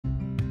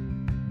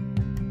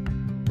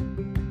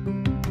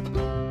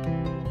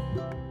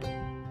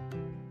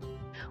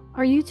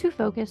Are you too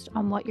focused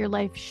on what your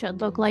life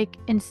should look like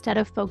instead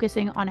of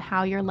focusing on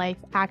how your life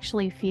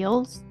actually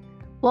feels?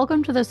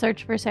 Welcome to the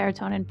Search for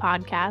Serotonin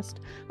podcast,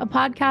 a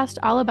podcast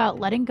all about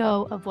letting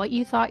go of what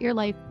you thought your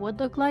life would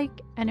look like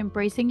and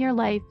embracing your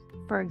life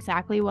for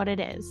exactly what it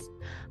is.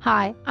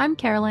 Hi, I'm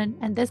Carolyn,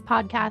 and this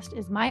podcast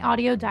is my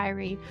audio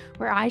diary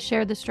where I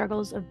share the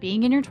struggles of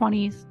being in your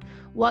 20s,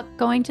 what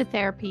going to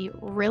therapy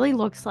really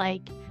looks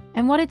like,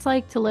 and what it's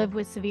like to live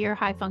with severe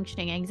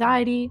high-functioning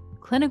anxiety,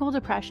 clinical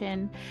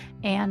depression,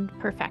 and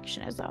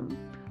perfectionism.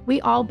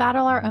 We all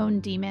battle our own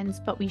demons,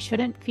 but we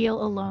shouldn't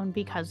feel alone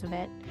because of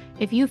it.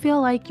 If you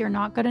feel like you're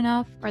not good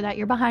enough or that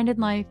you're behind in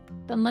life,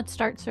 then let's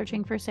start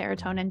searching for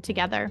serotonin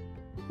together.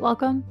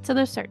 Welcome to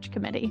the Search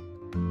Committee.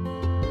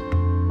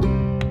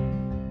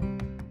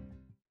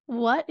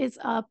 What is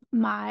up,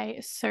 my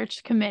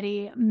Search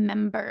Committee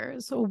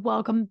members?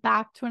 Welcome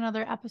back to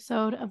another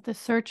episode of the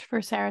Search for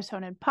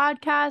Serotonin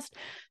podcast.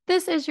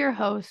 This is your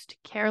host,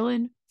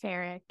 Carolyn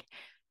Farrick.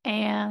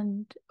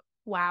 And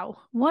wow,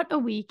 what a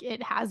week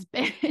it has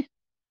been.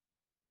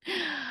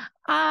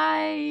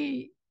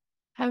 I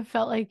have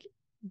felt like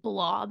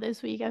blah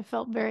this week. I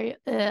felt very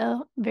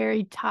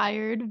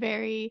tired,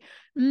 I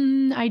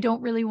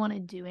don't really want to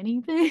do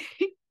anything.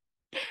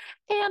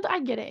 And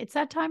I get it. It's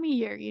that time of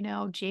year,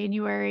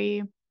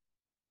 January,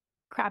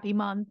 crappy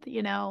month,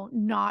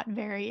 not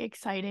very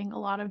exciting a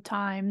lot of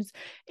times.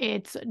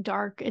 It's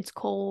dark, it's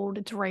cold,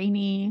 it's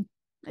rainy,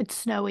 it's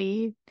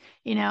snowy,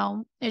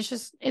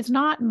 it's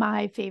not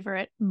my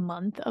favorite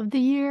month of the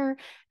year.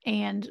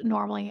 And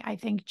normally I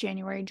think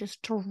January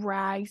just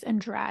drags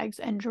and drags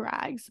and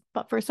drags.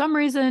 But for some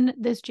reason,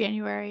 this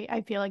January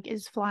I feel like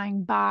is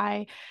flying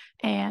by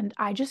and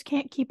I just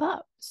can't keep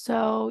up.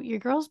 So your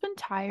girl's been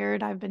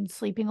tired. I've been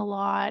sleeping a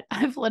lot.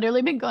 I've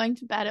literally been going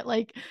to bed at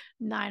like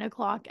 9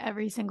 o'clock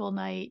every single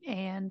night.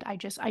 And I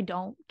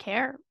don't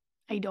care.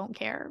 I don't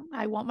care.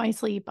 I want my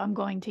sleep. I'm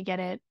going to get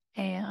it.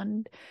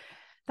 And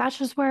that's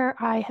just where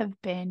I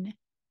have been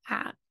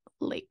at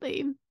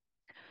lately.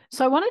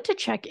 So I wanted to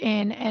check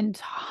in and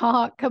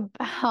talk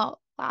about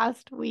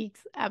last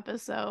week's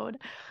episode.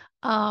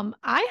 I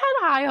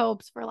had high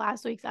hopes for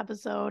last week's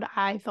episode.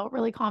 I felt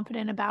really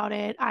confident about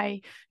it.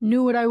 I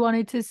knew what I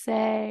wanted to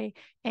say,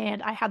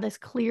 and I had this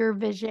clear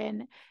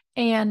vision.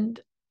 And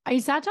I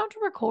sat down to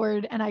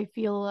record, and I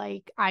feel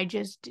like I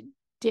just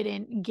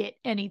didn't get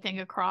anything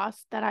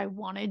across that I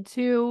wanted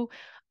to.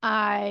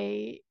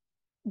 I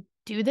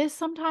do this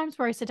sometimes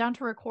where I sit down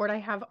to record. I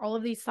have all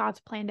of these thoughts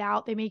planned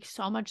out. They make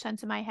so much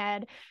sense in my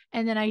head.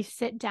 And then I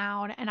sit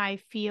down and I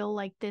feel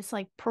like this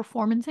like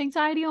performance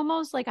anxiety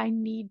almost, like I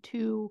need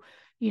to,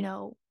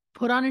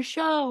 put on a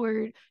show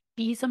or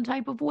be some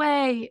type of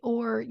way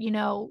or,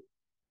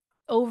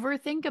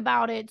 overthink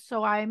about it.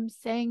 So I'm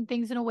saying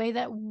things in a way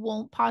that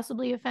won't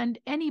possibly offend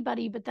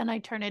anybody, but then I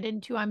turn it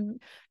into I'm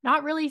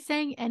not really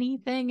saying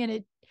anything and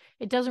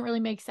it doesn't really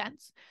make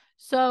sense.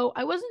 So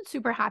I wasn't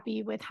super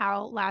happy with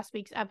how last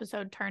week's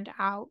episode turned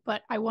out,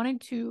 but I wanted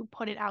to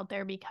put it out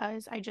there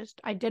because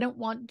I didn't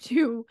want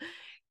to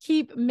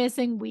keep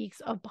missing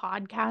weeks of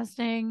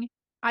podcasting.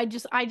 I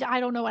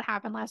don't know what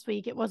happened last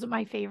week. It wasn't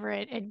my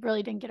favorite. It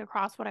really didn't get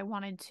across what I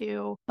wanted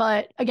to.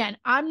 But again,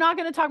 I'm not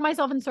going to talk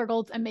myself in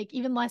circles and make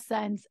even less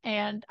sense.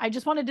 And I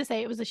just wanted to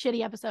say it was a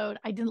shitty episode.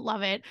 I didn't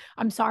love it.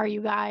 I'm sorry,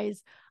 you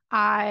guys.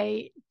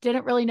 I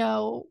didn't really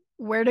know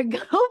where to go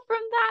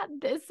from that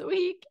this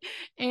week.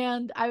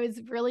 And I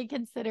was really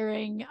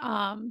considering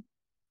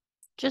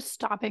just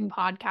stopping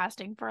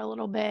podcasting for a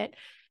little bit.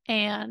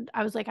 And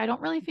I was like, I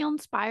don't really feel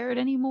inspired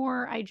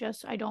anymore. I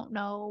don't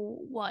know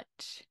what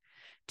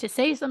to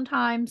say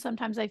sometimes.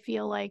 Sometimes I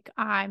feel like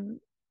I'm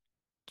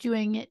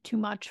doing it too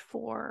much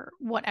for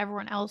what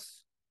everyone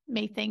else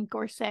may think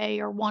or say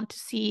or want to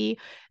see.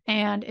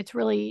 And it's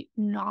really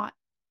not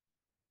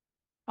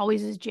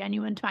always as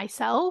genuine to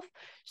myself.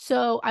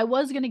 So I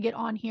was going to get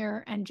on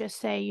here and just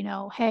say,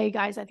 hey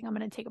guys, I think I'm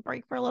going to take a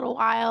break for a little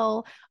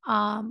while.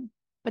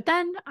 But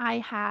then I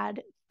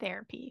had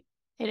therapy.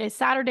 It is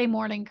Saturday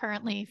morning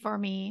currently for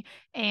me,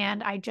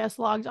 and I just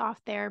logged off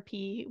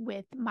therapy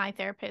with my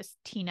therapist,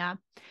 Tina.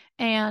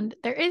 And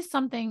there is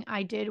something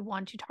I did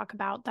want to talk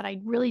about that I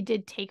really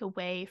did take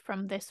away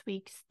from this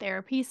week's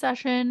therapy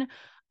session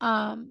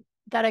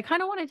that I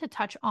kind of wanted to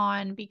touch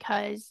on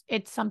because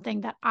it's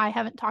something that I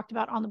haven't talked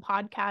about on the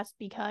podcast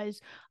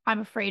because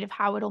I'm afraid of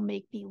how it'll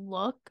make me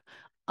look.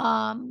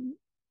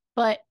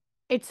 But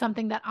it's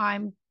something that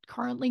I'm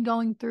currently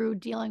going through,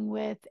 dealing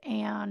with,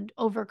 and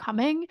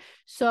overcoming.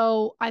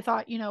 So I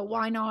thought,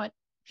 why not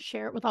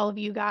share it with all of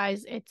you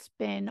guys? It's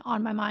been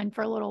on my mind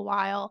for a little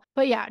while.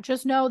 But yeah,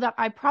 just know that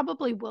I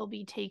probably will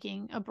be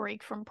taking a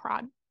break from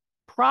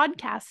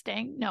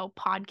podcasting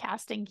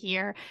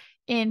here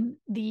in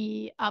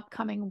the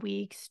upcoming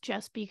weeks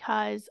just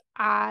because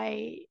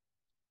I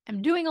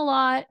am doing a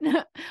lot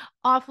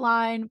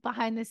offline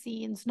behind the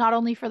scenes, not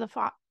only for the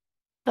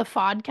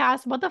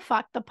podcast. What the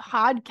fuck? The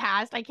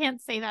podcast. I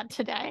can't say that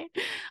today.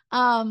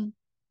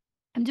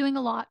 I'm doing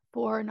a lot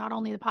for not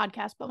only the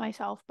podcast, but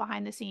myself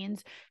behind the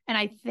scenes. And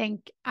I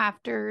think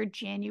after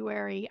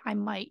January, I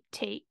might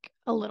take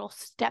a little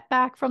step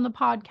back from the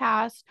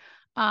podcast.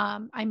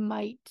 I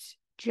might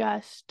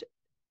just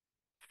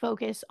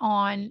focus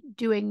on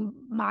doing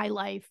my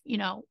life,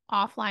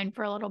 offline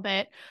for a little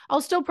bit.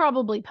 I'll still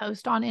probably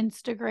post on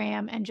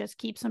Instagram and just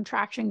keep some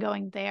traction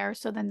going there.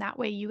 So then that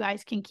way you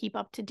guys can keep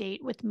up to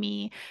date with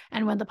me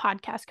and when the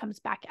podcast comes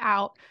back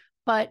out.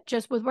 But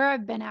just with where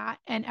I've been at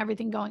and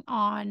everything going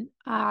on,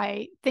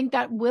 I think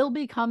that will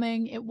be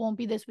coming. It won't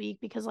be this week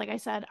because, like I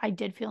said, I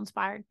did feel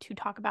inspired to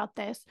talk about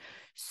this.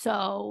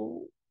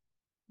 So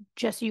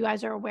just so you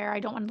guys are aware, I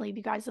don't want to leave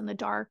you guys in the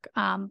dark.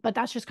 But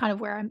that's just kind of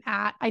where I'm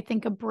at. I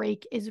think a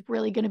break is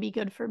really going to be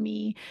good for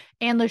me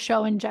and the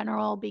show in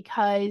general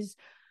because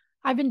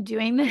I've been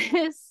doing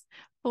this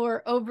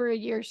for over a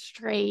year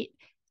straight.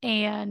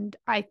 And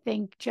I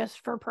think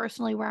just for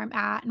personally where I'm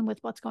at and with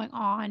what's going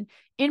on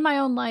in my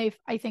own life,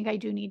 I think I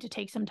do need to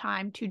take some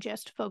time to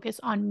just focus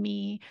on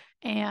me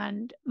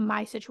and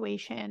my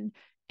situation.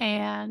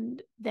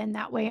 And then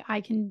that way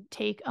I can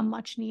take a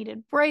much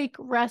needed break,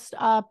 rest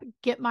up,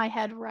 get my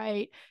head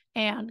right,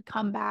 and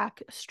come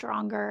back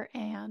stronger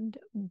and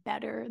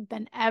better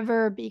than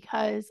ever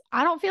because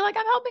I don't feel like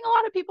I'm helping a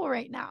lot of people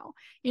right now.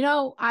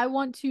 I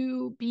want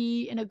to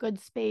be in a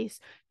good space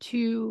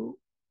to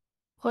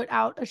put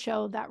out a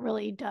show that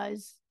really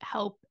does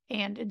help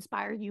and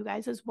inspire you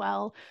guys as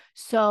well.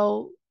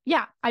 So,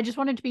 yeah, I just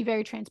wanted to be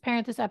very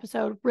transparent this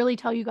episode, really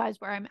tell you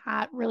guys where I'm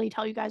at, really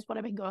tell you guys what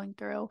I've been going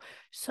through.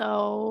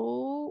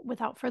 So,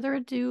 without further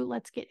ado,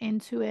 let's get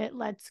into it.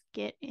 Let's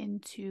get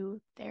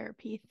into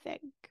Therapy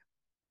Think.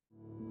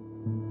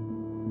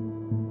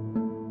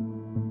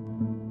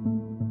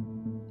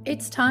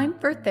 It's time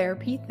for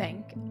Therapy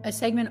Think, a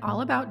segment all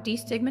about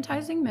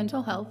destigmatizing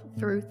mental health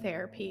through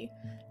therapy.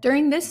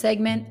 During this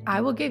segment,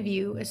 I will give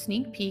you a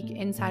sneak peek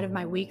inside of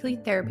my weekly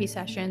therapy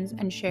sessions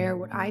and share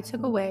what I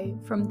took away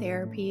from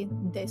therapy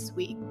this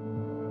week.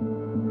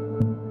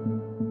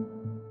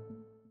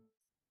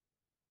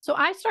 So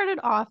I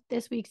started off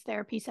this week's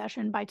therapy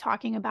session by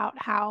talking about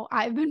how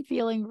I've been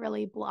feeling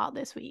really blah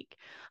this week.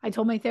 I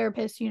told my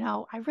therapist,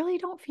 I really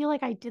don't feel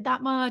like I did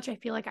that much. I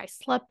feel like I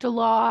slept a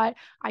lot.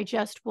 I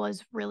just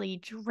was really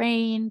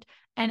drained.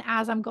 And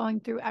as I'm going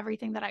through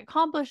everything that I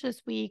accomplished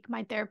this week,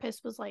 my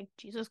therapist was like,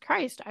 Jesus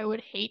Christ, I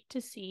would hate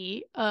to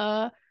see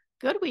a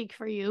good week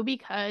for you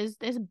because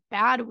this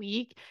bad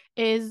week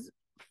is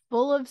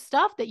full of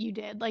stuff that you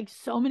did, like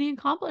so many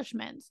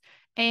accomplishments.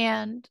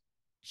 And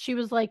she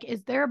was like,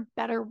 is there a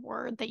better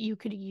word that you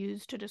could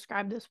use to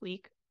describe this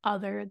week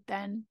other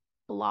than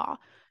blah?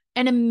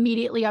 And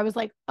immediately I was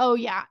like, oh,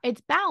 yeah,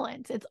 it's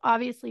balance. It's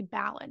obviously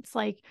balance.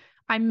 Like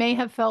I may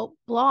have felt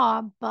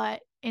blah,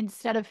 but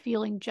instead of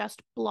feeling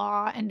just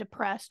blah and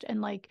depressed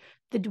and like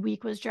the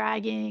week was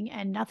dragging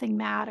and nothing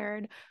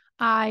mattered,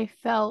 I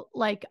felt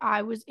like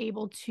I was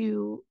able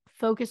to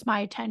focus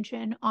my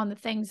attention on the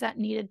things that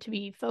needed to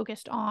be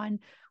focused on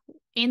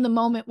in the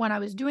moment when I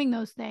was doing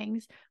those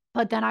things,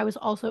 but then I was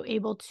also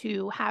able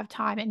to have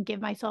time and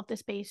give myself the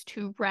space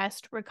to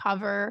rest,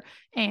 recover,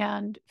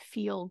 and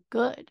feel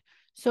good.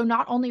 So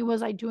not only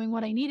was I doing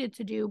what I needed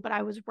to do, but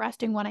I was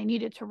resting when I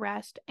needed to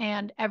rest,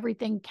 and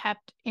everything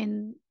kept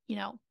in,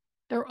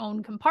 their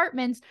own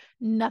compartments.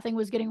 Nothing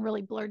was getting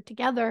really blurred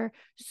together.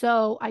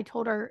 So I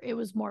told her it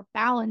was more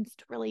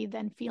balanced, really,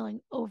 than feeling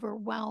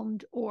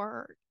overwhelmed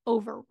or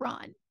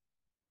overrun.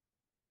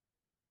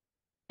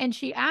 And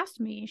she asked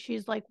me,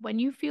 she's like, when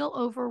you feel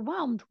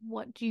overwhelmed,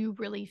 what do you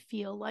really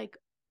feel like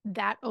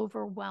that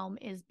overwhelm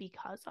is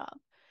because of?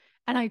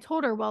 And I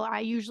told her, well, I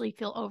usually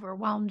feel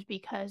overwhelmed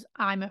because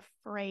I'm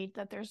afraid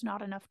that there's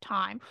not enough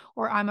time,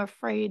 or I'm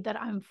afraid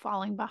that I'm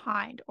falling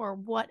behind, or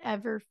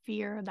whatever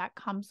fear that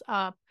comes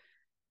up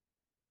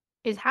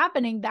is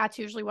happening. That's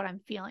usually what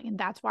I'm feeling. And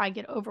that's why I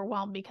get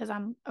overwhelmed because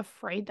I'm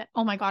afraid that,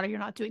 oh my God, you're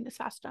not doing this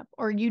fast enough,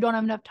 or you don't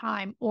have enough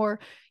time,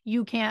 or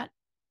you can't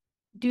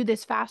do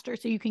this faster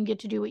so you can get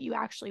to do what you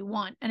actually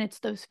want. And it's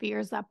those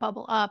fears that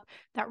bubble up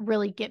that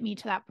really get me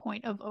to that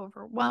point of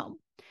overwhelm.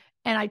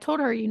 And I told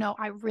her,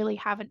 I really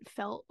haven't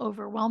felt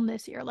overwhelmed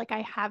this year. Like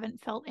I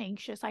haven't felt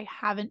anxious. I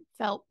haven't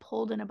felt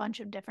pulled in a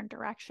bunch of different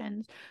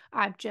directions.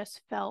 I've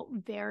just felt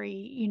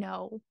very,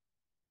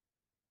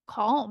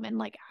 calm. And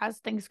like as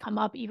things come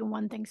up, even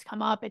when things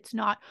come up, it's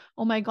not,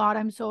 oh my God,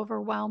 I'm so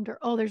overwhelmed, or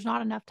oh, there's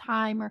not enough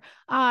time, or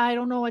I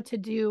don't know what to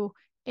do.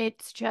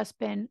 It's just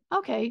been,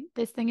 okay,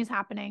 this thing is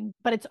happening,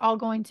 but it's all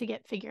going to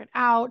get figured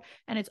out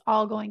and it's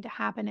all going to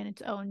happen in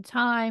its own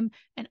time.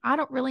 And I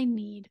don't really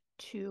need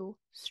to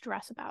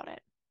stress about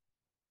it.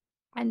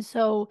 And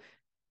so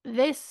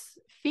this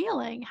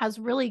feeling has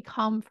really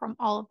come from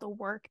all of the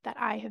work that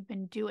I have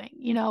been doing.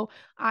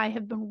 I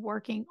have been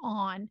working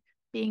on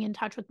being in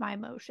touch with my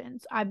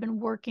emotions. I've been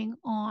working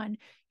on,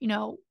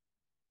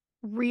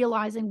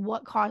 realizing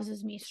what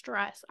causes me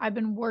stress. I've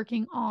been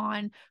working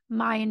on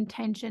my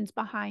intentions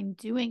behind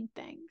doing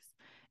things.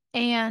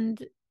 And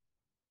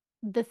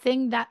the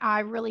thing that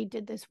I really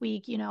did this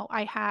week,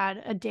 I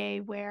had a day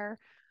where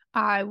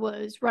I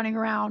was running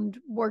around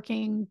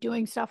working,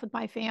 doing stuff with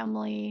my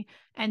family.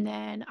 And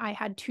then I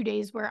had 2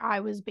 days where I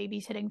was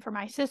babysitting for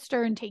my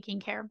sister and taking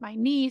care of my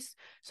niece.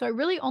 So I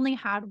really only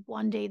had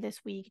one day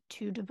this week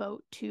to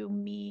devote to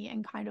me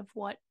and kind of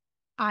what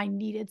I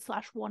needed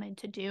slash wanted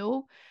to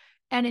do.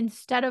 And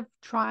instead of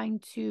trying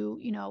to,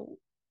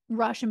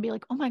 rush and be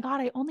like, oh my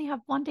God, I only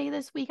have one day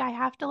this week. I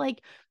have to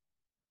like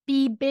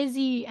be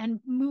busy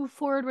and move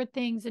forward with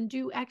things and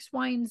do X,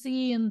 Y, and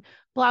Z and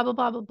blah, blah,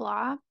 blah, blah,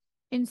 blah.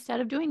 Instead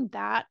of doing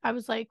that, I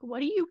was like, what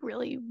do you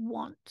really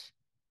want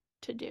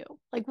to do?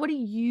 Like, what do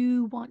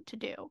you want to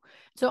do?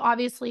 So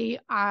obviously,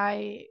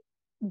 I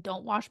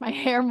don't wash my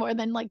hair more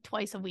than like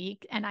twice a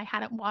week, and I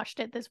hadn't washed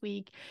it this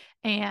week.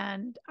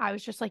 And I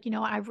was just like, you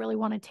know what? I really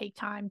want to take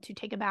time to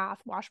take a bath,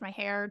 wash my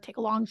hair, take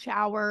a long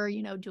shower,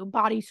 do a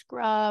body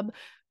scrub,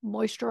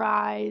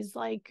 moisturize,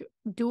 like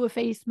do a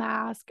face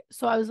mask.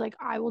 So I was like,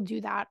 I will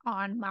do that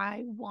on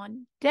my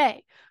one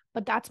day.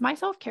 But that's my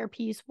self-care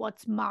piece.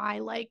 What's my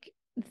like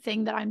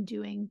thing that I'm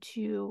doing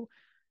to,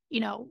 you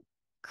know,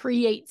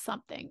 create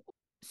something.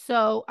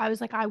 So I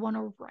was like, I want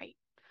to write.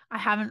 I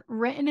haven't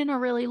written in a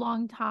really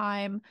long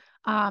time.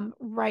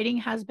 Writing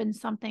has been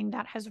something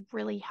that has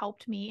really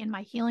helped me in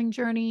my healing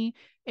journey.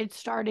 It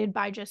started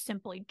by just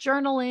simply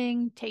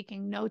journaling,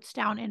 taking notes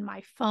down in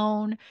my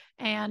phone.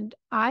 And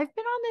I've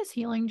been on this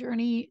healing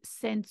journey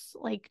since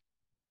like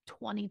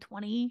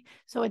 2020.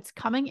 So it's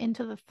coming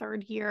into the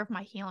third year of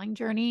my healing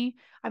journey.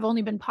 I've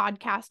only been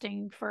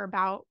podcasting for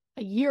about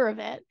a year of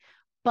it,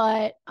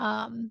 but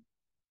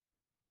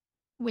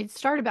we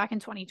started back in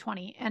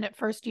 2020. And at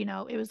first,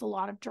 it was a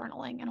lot of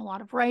journaling and a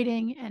lot of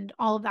writing and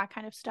all of that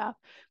kind of stuff.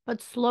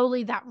 But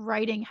slowly that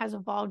writing has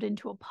evolved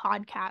into a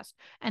podcast.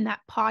 And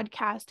that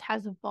podcast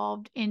has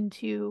evolved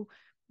into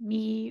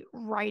me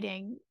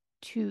writing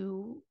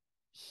to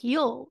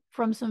heal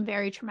from some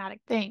very traumatic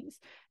things.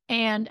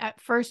 And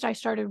at first, I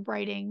started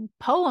writing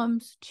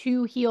poems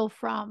to heal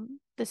from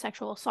the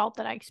sexual assault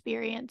that I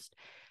experienced.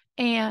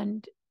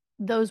 And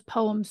those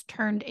poems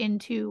turned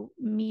into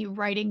me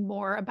writing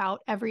more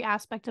about every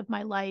aspect of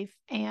my life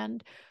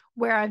and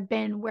where I've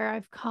been, where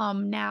I've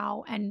come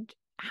now, and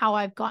how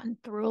I've gotten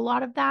through a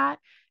lot of that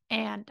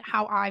and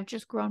how I've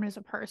just grown as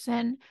a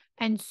person.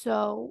 And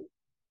so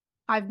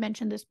I've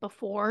mentioned this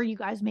before. You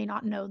guys may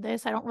not know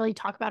this. I don't really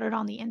talk about it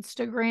on the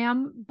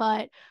Instagram,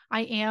 but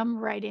I am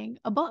writing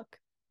a book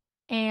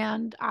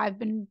and I've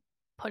been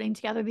putting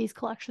together these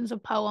collections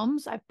of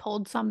poems. I've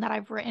pulled some that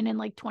I've written in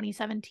like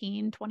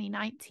 2017,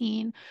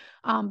 2019,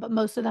 but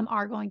most of them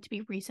are going to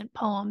be recent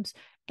poems.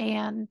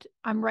 And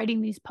I'm writing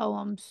these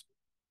poems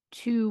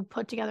to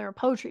put together a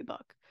poetry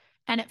book.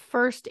 And at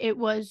first, it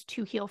was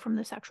to heal from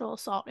the sexual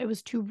assault. It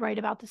was to write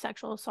about the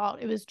sexual assault.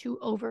 It was to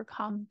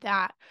overcome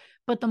that.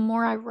 But the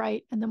more I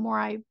write and the more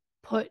I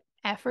put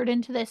effort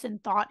into this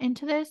and thought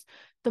into this,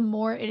 the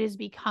more it is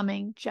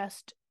becoming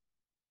just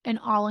an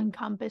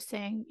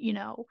all-encompassing,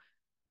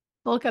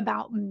 book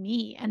about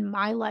me and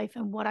my life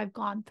and what I've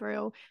gone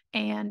through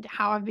and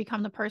how I've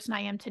become the person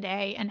I am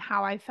today and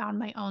how I found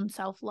my own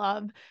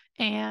self-love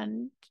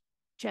and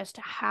just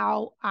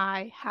how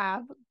I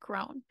have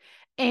grown.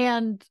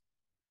 And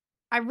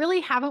I really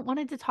haven't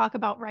wanted to talk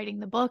about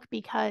writing the book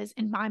because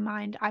in my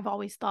mind, I've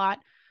always thought,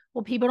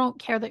 well, people don't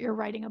care that you're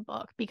writing a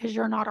book because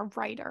you're not a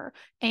writer.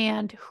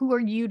 And who are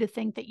you to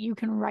think that you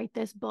can write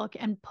this book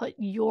and put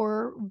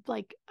your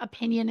like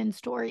opinion and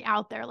story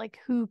out there? Like,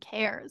 who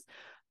cares?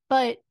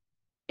 But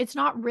it's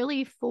not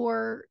really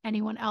for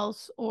anyone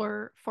else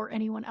or for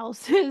anyone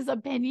else's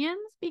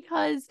opinions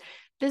because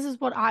this is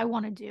what I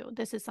want to do.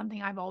 This is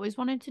something I've always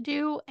wanted to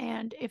do.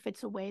 And if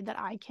it's a way that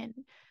I can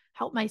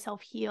help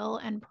myself heal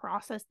and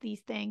process these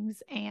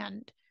things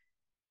and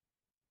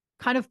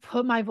kind of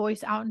put my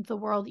voice out into the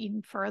world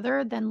even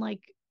further, then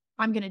like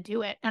I'm going to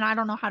do it. And I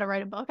don't know how to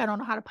write a book. I don't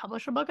know how to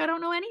publish a book. I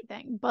don't know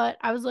anything. But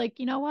I was like,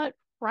 you know what?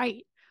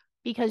 Write.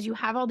 Because you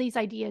have all these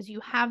ideas,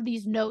 you have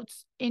these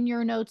notes in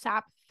your notes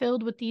app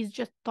filled with these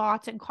just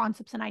thoughts and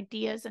concepts and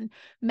ideas and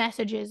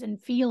messages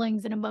and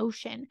feelings and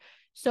emotion.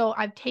 So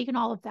I've taken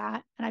all of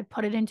that and I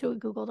put it into a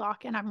Google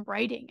Doc and I'm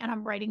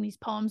writing these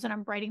poems and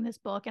I'm writing this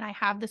book. And I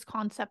have this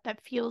concept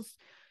that feels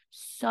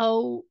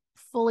so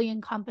fully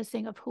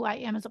encompassing of who I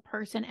am as a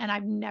person. And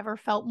I've never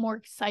felt more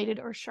excited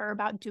or sure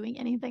about doing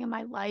anything in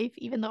my life,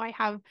 even though I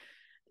have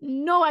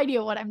no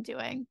idea what I'm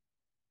doing.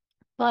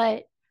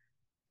 But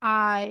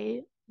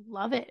I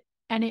love it.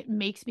 And it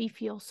makes me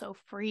feel so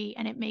free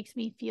and it makes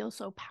me feel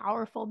so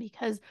powerful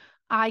because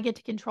I get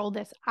to control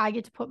this. I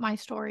get to put my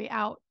story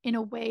out in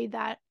a way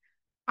that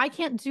I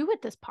can't do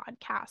with this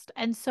podcast.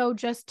 And so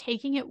just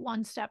taking it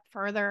one step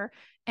further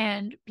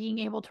and being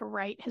able to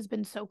write has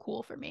been so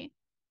cool for me.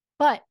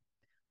 But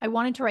I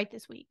wanted to write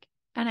this week.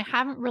 And I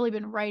haven't really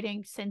been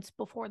writing since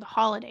before the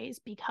holidays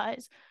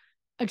because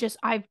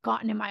I've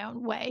gotten in my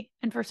own way.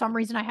 And for some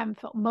reason, I haven't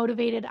felt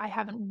motivated. I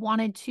haven't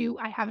wanted to.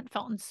 I haven't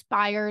felt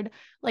inspired.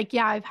 Like,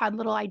 yeah, I've had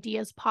little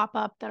ideas pop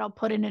up that I'll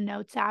put in a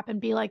notes app and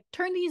be like,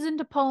 turn these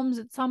into poems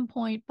at some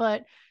point.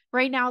 But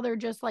right now, they're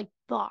just like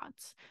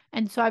thoughts.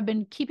 And so I've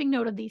been keeping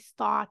note of these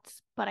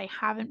thoughts, but I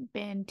haven't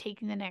been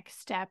taking the next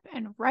step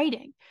and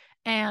writing.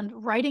 And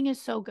writing is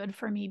so good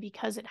for me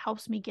because it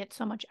helps me get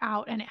so much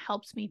out and it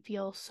helps me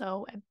feel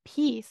so at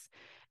peace.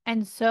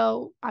 And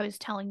so I was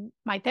telling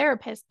my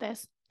therapist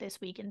this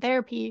week in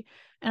therapy,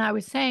 and I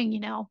was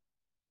saying,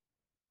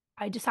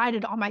 I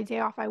decided on my day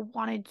off I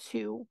wanted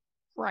to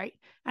write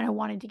and I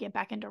wanted to get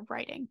back into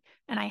writing.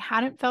 And I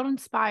hadn't felt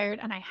inspired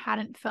and I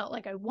hadn't felt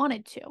like I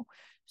wanted to.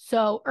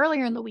 So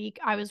earlier in the week,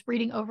 I was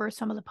reading over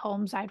some of the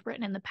poems I'd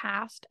written in the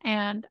past,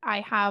 and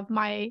I have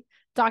my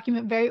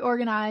document very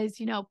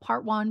organized,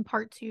 part one,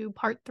 part two,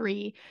 part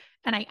three.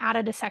 And I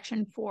added a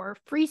section for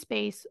free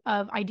space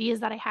of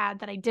ideas that I had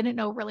that I didn't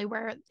know really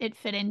where it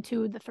fit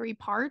into the three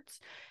parts.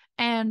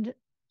 And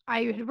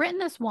I had written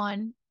this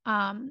one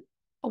a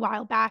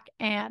while back,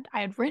 and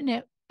I had written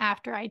it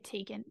after I'd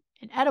taken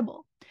an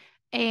edible.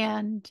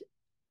 And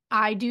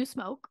I do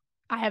smoke.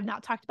 I have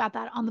not talked about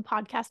that on the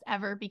podcast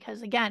ever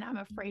because, again, I'm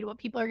afraid what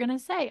people are going to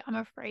say. I'm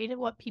afraid of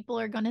what people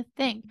are going to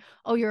think.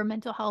 Oh, you're a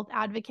mental health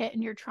advocate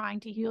and you're trying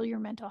to heal your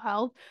mental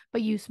health,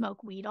 but you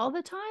smoke weed all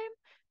the time.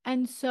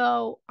 And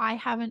so I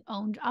haven't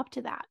owned up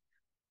to that.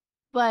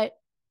 But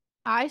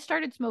I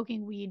started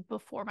smoking weed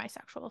before my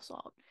sexual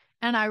assault.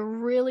 And I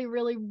really,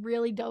 really,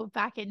 really dove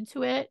back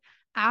into it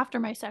after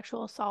my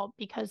sexual assault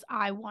because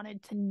I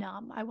wanted to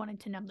numb. I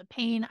wanted to numb the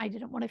pain. I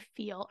didn't want to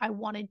feel. I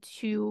wanted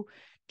to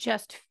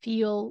just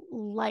feel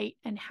light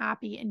and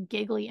happy and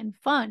giggly and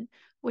fun,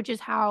 which is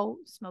how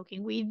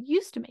smoking weed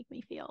used to make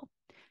me feel.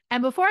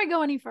 And before I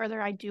go any further,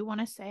 I do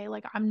want to say,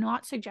 like, I'm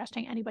not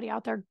suggesting anybody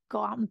out there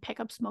go out and pick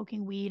up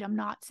smoking weed. I'm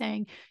not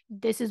saying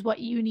this is what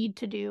you need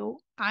to do.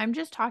 I'm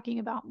just talking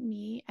about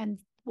me and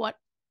what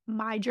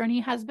my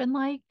journey has been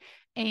like.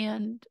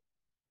 And,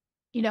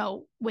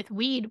 with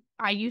weed,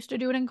 I used to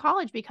do it in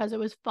college because it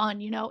was fun.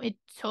 It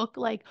took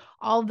like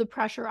all of the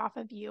pressure off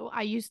of you.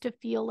 I used to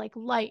feel like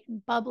light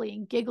and bubbly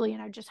and giggly,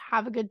 and I just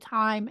have a good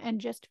time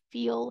and just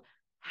feel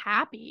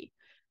happy.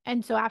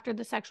 And so after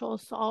the sexual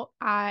assault,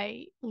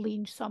 I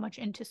leaned so much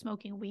into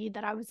smoking weed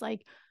that I was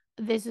like,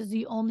 this is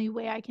the only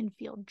way I can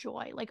feel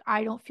joy. Like,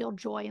 I don't feel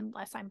joy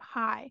unless I'm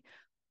high.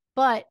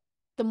 But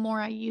the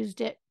more I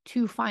used it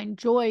to find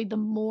joy, the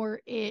more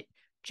it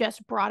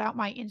just brought out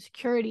my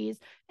insecurities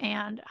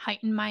and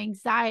heightened my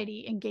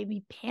anxiety and gave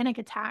me panic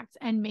attacks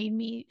and made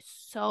me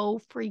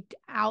so freaked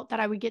out that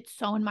I would get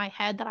so in my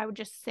head that I would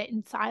just sit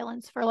in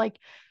silence for like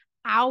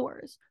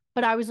hours.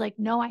 But I was like,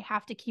 no, I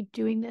have to keep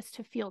doing this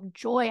to feel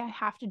joy. I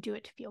have to do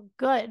it to feel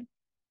good.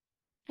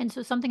 And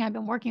so, something I've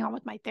been working on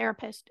with my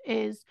therapist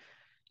is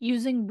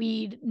using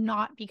weed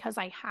not because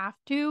I have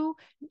to,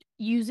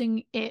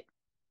 using it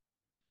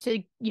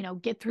to,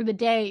 get through the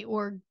day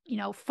or,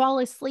 fall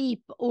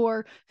asleep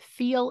or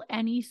feel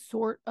any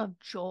sort of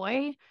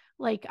joy.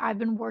 Like, I've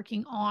been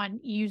working on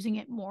using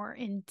it more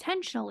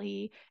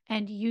intentionally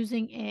and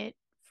using it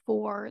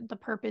for the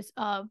purpose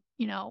of,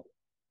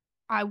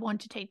 I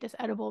want to take this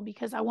edible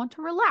because I want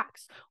to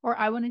relax, or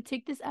I want to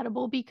take this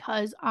edible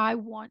because I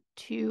want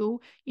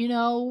to,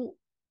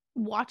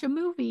 watch a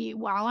movie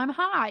while I'm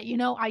high.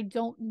 I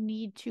don't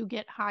need to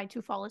get high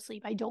to fall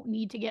asleep. I don't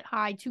need to get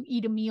high to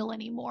eat a meal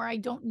anymore. I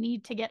don't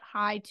need to get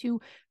high to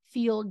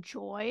feel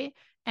joy,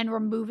 and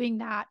removing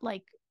that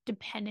like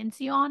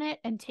dependency on it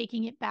and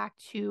taking it back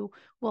to,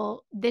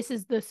 well, this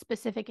is the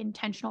specific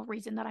intentional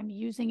reason that I'm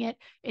using it.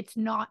 It's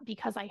not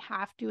because I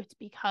have to, it's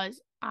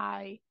because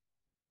I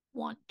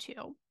want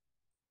to.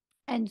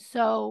 And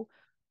so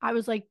I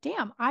was like,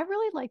 damn, I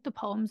really like the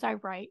poems I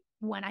write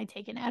when I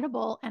take an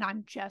edible and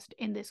I'm just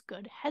in this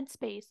good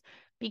headspace.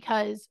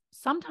 Because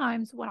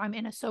sometimes when I'm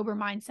in a sober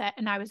mindset,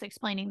 and I was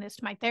explaining this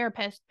to my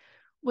therapist,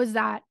 was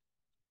that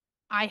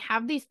I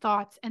have these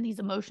thoughts and these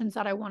emotions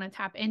that I want to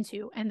tap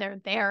into, and they're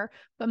there.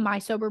 But my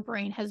sober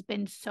brain has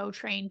been so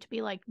trained to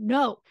be like,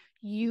 no,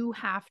 you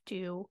have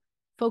to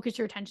focus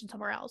your attention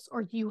somewhere else,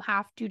 or you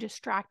have to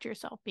distract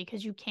yourself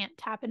because you can't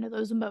tap into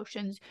those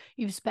emotions.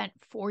 You've spent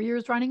 4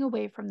 years running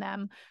away from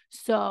them.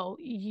 So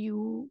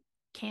you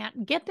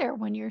can't get there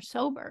when you're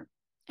sober.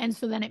 And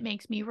so then it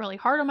makes me really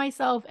hard on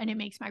myself, and it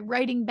makes my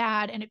writing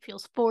bad, and it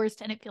feels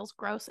forced, and it feels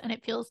gross, and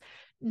it feels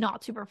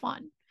not super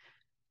fun.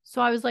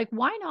 So I was like,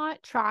 why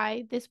not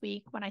try this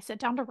week when I sit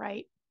down to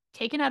write,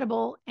 take an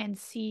edible and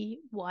see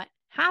what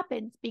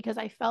happens? Because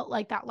I felt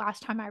like that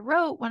last time I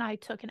wrote, when I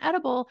took an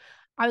edible,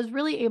 I was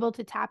really able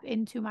to tap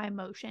into my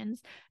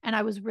emotions, and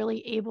I was really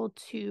able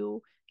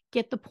to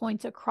get the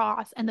points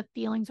across and the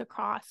feelings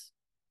across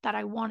that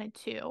I wanted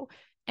to.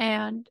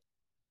 And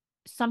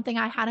something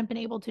I hadn't been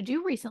able to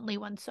do recently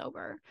when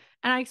sober.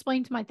 And I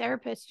explained to my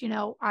therapist,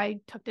 I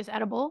took this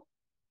edible,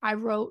 I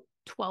wrote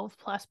 12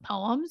 plus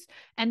poems,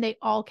 and they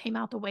all came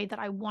out the way that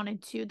I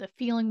wanted to. The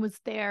feeling was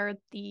there,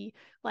 the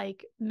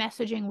like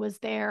messaging was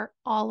there,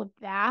 all of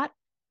that.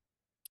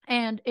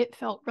 And it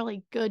felt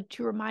really good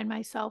to remind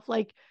myself,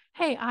 like,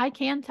 hey, I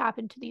can tap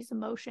into these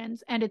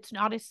emotions and it's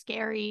not as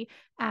scary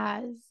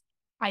as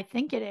I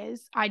think it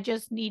is. I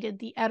just needed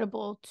the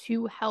edible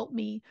to help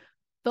me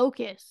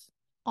focus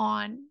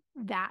on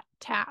that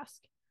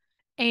task.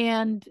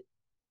 And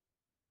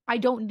I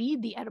don't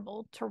need the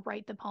edible to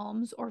write the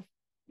poems or,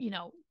 you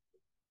know,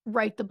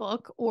 write the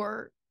book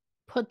or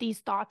put these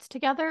thoughts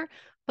together.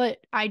 But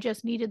I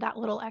just needed that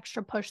little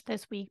extra push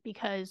this week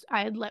because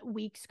I had let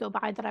weeks go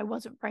by that I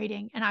wasn't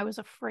writing and I was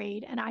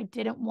afraid and I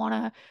didn't want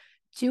to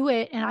do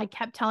it. And I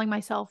kept telling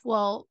myself,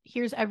 well,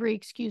 here's every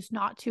excuse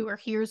not to, or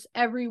here's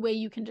every way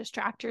you can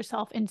distract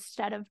yourself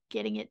instead of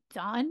getting it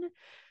done.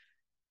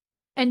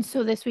 And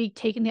so this week,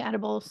 taking the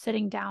edible,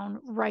 sitting down,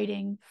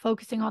 writing,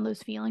 focusing on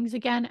those feelings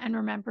again, and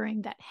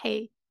remembering that,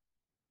 hey,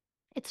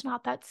 it's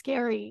not that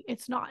scary.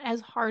 It's not as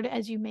hard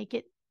as you make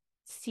it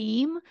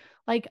seem.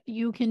 Like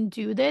you can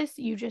do this.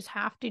 You just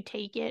have to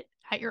take it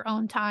at your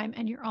own time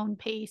and your own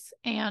pace.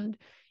 And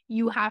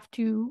you have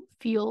to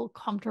feel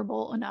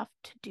comfortable enough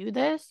to do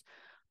this.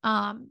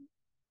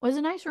 Was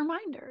a nice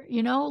reminder,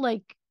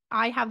 like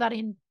I have that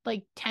in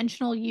like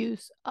intentional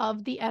use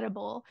of the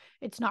edible.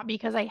 It's not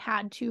because I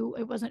had to.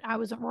 I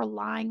wasn't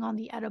relying on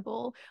the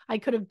edible. I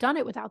could have done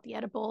it without the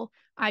edible.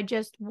 I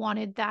just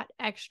wanted that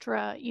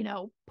extra,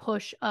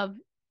 push of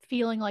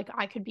feeling like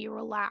I could be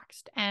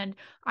relaxed and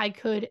I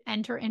could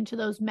enter into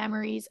those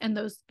memories and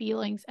those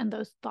feelings and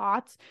those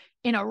thoughts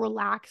in a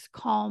relaxed,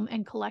 calm,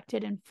 and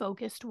collected and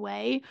focused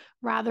way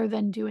rather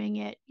than doing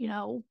it,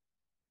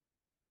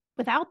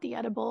 without the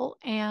edible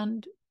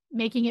and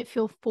making it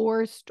feel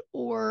forced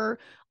or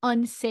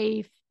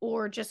unsafe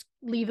or just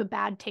leave a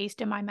bad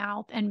taste in my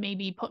mouth and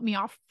maybe put me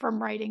off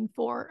from writing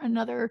for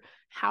another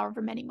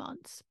however many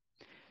months.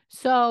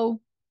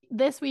 So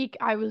this week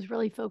I was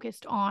really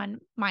focused on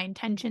my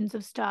intentions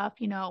of stuff.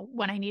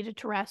 When I needed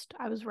to rest,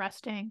 I was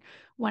resting.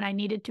 When I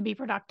needed to be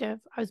productive,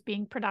 I was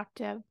being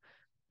productive,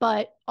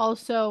 but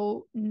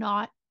also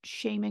not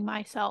shaming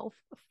myself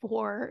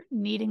for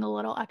needing a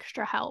little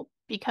extra help.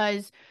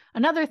 Because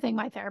another thing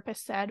my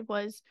therapist said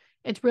was,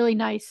 it's really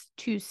nice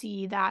to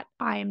see that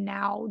I am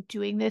now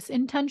doing this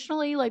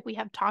intentionally, like we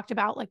have talked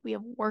about, like we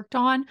have worked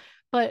on,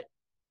 but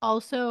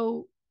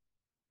also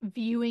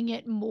viewing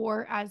it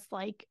more as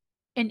like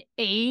an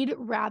aid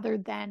rather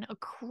than a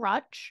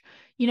crutch,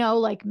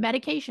 like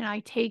medication I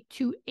take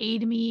to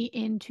aid me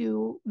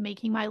into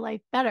making my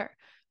life better.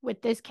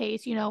 With this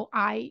case,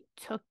 I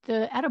took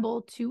the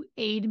edible to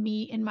aid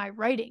me in my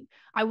writing.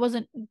 I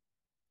wasn't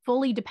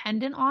fully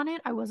dependent on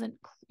it. I wasn't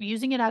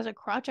using it as a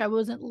crutch. I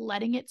wasn't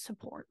letting it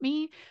support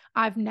me.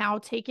 I've now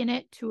taken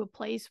it to a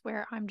place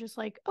where I'm just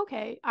like,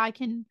 okay, I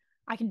can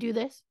do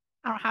this.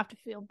 I don't have to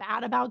feel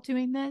bad about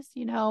doing this.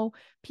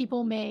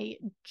 People may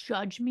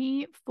judge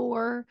me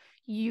for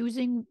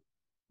using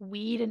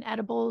weed and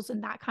edibles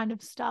and that kind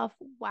of stuff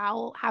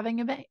while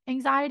having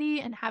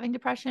anxiety and having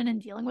depression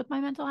and dealing with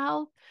my mental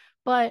health.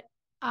 But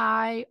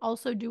I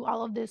also do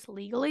all of this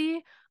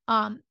legally.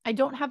 I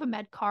don't have a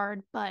med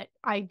card, but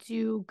I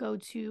do go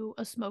to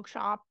a smoke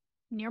shop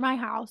near my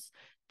house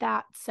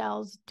that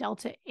sells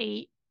Delta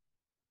 8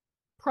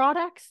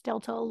 products,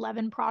 Delta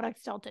 11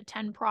 products, Delta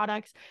 10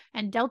 products,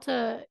 and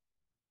Delta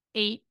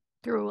 8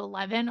 through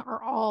 11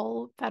 are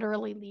all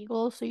federally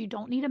legal, so you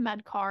don't need a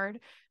med card.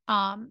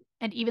 And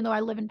even though I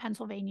live in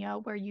Pennsylvania,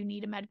 where you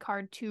need a med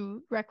card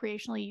to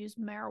recreationally use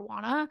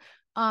marijuana,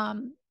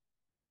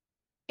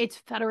 it's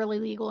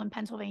federally legal in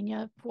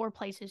Pennsylvania for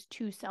places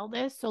to sell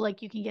this. So,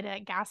 like, you can get it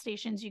at gas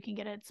stations, you can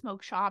get it at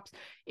smoke shops,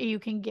 you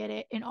can get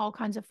it in all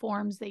kinds of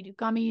forms. They do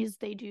gummies,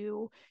 they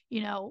do,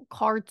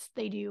 carts,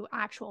 they do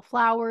actual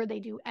flour,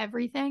 they do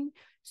everything.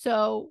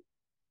 So,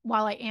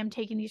 while I am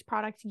taking these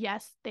products,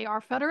 yes, they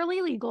are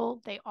federally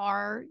legal. They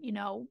are,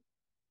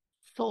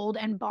 sold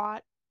and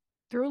bought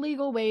through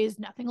legal ways.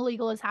 Nothing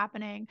illegal is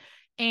happening.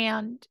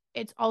 And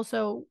it's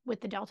also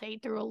with the Delta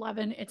 8 through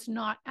 11, it's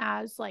not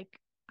as like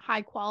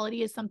high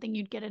quality as something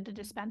you'd get at a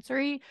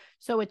dispensary.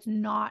 So it's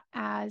not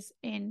as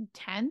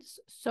intense.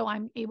 So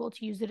I'm able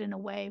to use it in a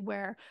way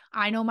where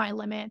I know my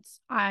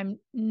limits. I'm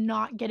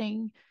not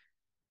getting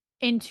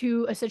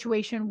into a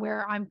situation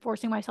where I'm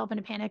forcing myself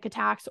into panic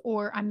attacks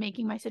or I'm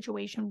making my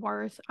situation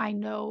worse. I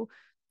know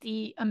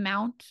the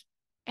amount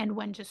and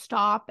when to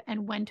stop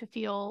and when to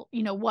feel,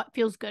 what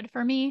feels good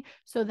for me.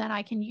 So then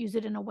I can use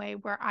it in a way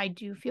where I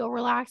do feel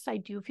relaxed, I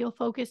do feel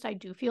focused, I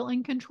do feel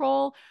in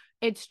control.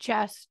 It's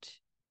just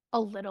a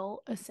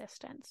little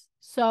assistance.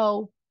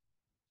 So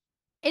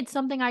it's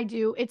something I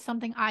do. It's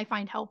something I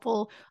find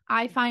helpful.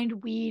 I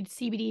find weed,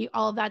 CBD,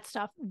 all of that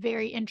stuff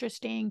very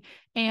interesting.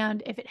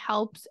 And if it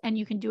helps and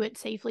you can do it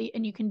safely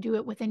and you can do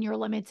it within your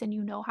limits and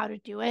you know how to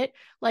do it,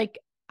 like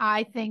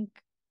I think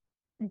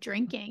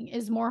drinking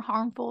is more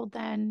harmful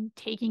than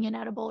taking an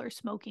edible or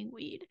smoking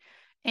weed.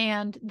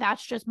 And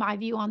that's just my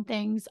view on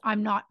things.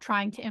 I'm not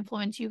trying to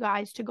influence you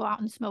guys to go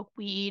out and smoke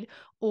weed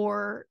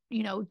or,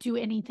 do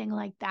anything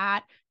like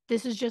that.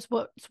 This is just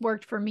what's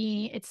worked for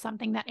me. It's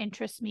something that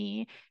interests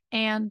me.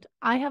 And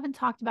I haven't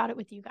talked about it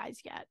with you guys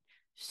yet.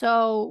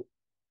 So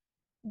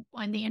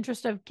in the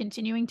interest of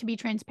continuing to be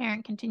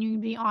transparent, continuing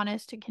to be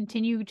honest, to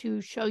continue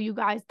to show you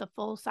guys the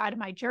full side of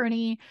my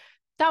journey.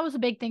 That was a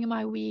big thing in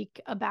my week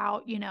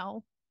about,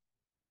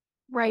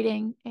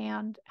 writing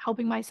and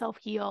helping myself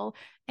heal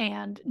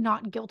and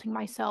not guilting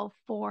myself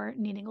for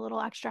needing a little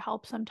extra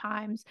help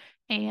sometimes,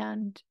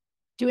 and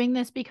doing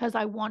this because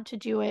I want to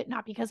do it,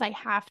 not because I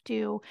have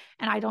to.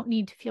 And I don't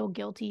need to feel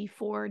guilty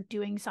for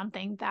doing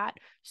something that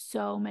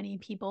so many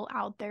people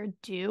out there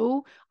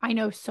do. I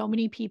know so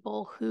many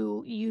people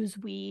who use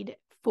weed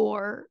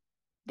for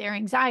their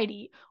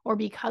anxiety or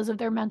because of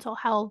their mental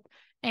health.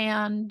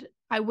 And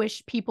I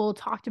wish people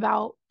talked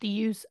about the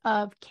use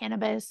of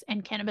cannabis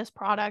and cannabis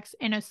products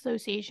in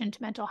association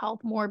to mental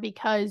health more,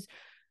 because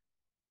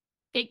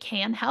it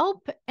can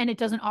help and it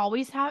doesn't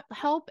always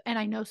help. And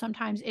I know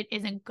sometimes it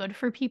isn't good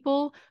for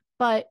people,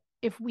 but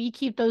if we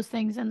keep those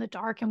things in the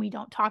dark and we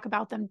don't talk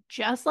about them,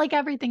 just like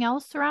everything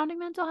else surrounding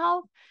mental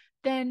health,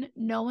 then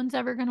no one's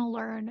ever going to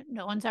learn.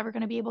 No one's ever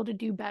going to be able to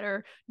do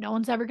better. No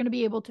one's ever going to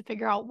be able to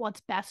figure out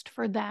what's best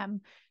for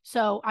them.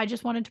 So I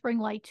just wanted to bring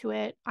light to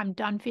it. I'm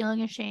done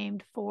feeling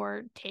ashamed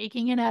for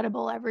taking an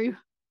edible every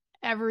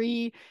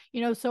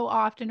so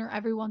often or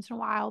every once in a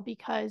while,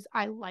 because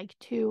I like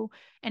to,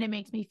 and it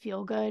makes me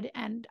feel good,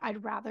 and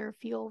I'd rather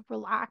feel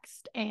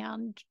relaxed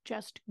and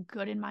just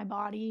good in my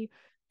body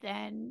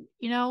than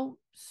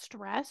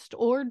stressed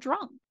or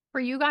drunk. For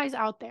you guys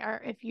out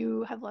there, if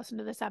you have listened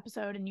to this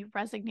episode and you've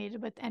resonated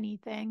with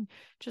anything,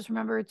 just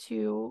remember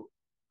to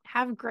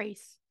have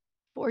grace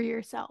for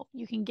yourself.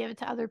 You can give it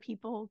to other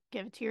people,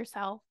 give it to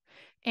yourself,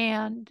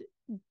 and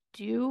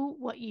do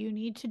what you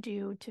need to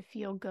do to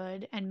feel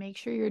good, and make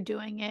sure you're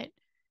doing it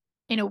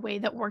in a way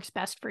that works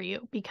best for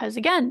you. Because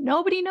again,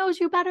 nobody knows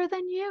you better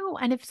than you.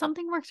 And if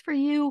something works for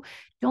you,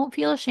 don't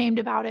feel ashamed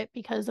about it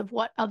because of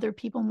what other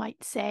people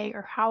might say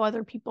or how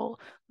other people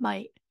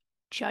might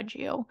judge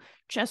you.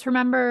 Just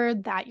remember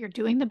that you're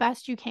doing the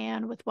best you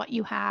can with what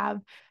you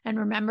have. And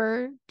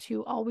remember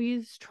to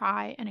always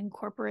try and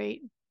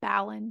incorporate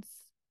balance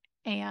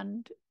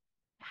and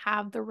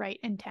have the right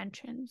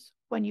intentions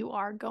when you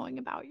are going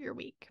about your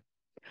week.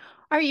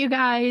 All right, you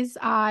guys,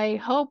 I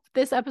hope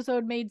this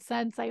episode made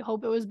sense. I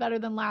hope it was better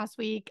than last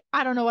week.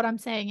 I don't know what I'm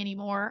saying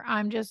anymore.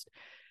 I'm just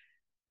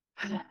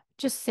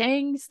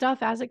saying stuff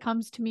as it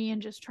comes to me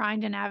and just trying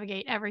to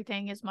navigate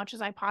everything as much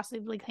as I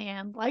possibly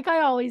can, like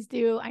I always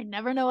do. I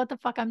never know what the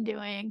fuck I'm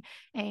doing.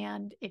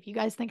 And if you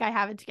guys think I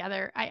have it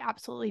together, I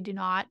absolutely do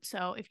not.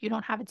 So if you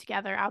don't have it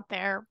together out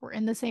there, we're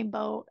in the same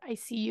boat. I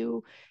see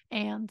you,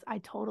 and I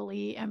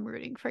totally am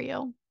rooting for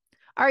you.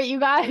 All right, you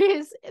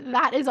guys,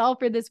 that is all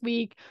for this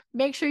week.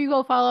 Make sure you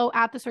go follow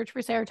at the Search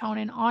for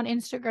Serotonin on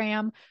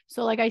Instagram.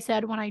 So like I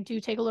said, when I do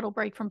take a little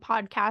break from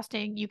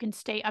podcasting, you can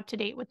stay up to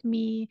date with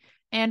me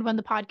and when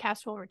the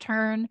podcast will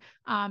return,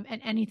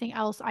 and anything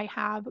else I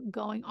have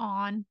going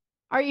on.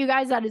 All right, you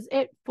guys, that is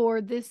it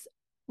for this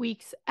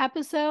week's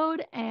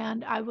episode,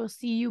 and I will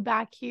see you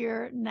back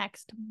here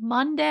next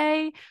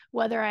Monday.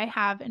 Whether I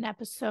have an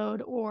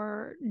episode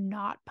or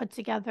not put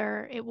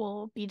together, it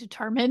will be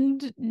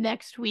determined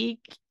next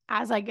week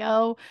as I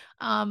go.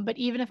 But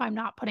even if I'm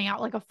not putting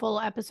out like a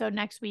full episode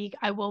next week,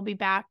 I will be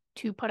back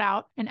to put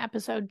out an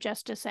episode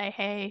just to say,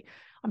 hey,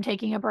 I'm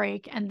taking a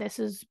break, and this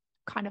is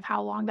kind of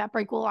how long that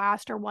break will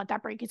last or what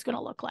that break is going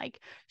to look like.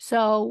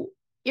 So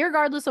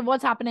irregardless of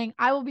what's happening,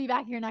 I will be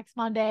back here next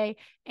Monday,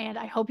 and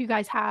I hope you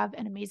guys have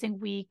an amazing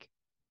week.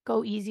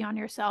 Go easy on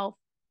yourself,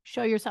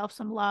 show yourself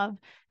some love,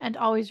 and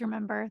always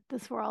remember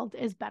this world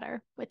is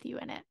better with you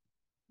in it.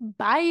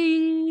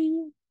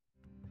 Bye.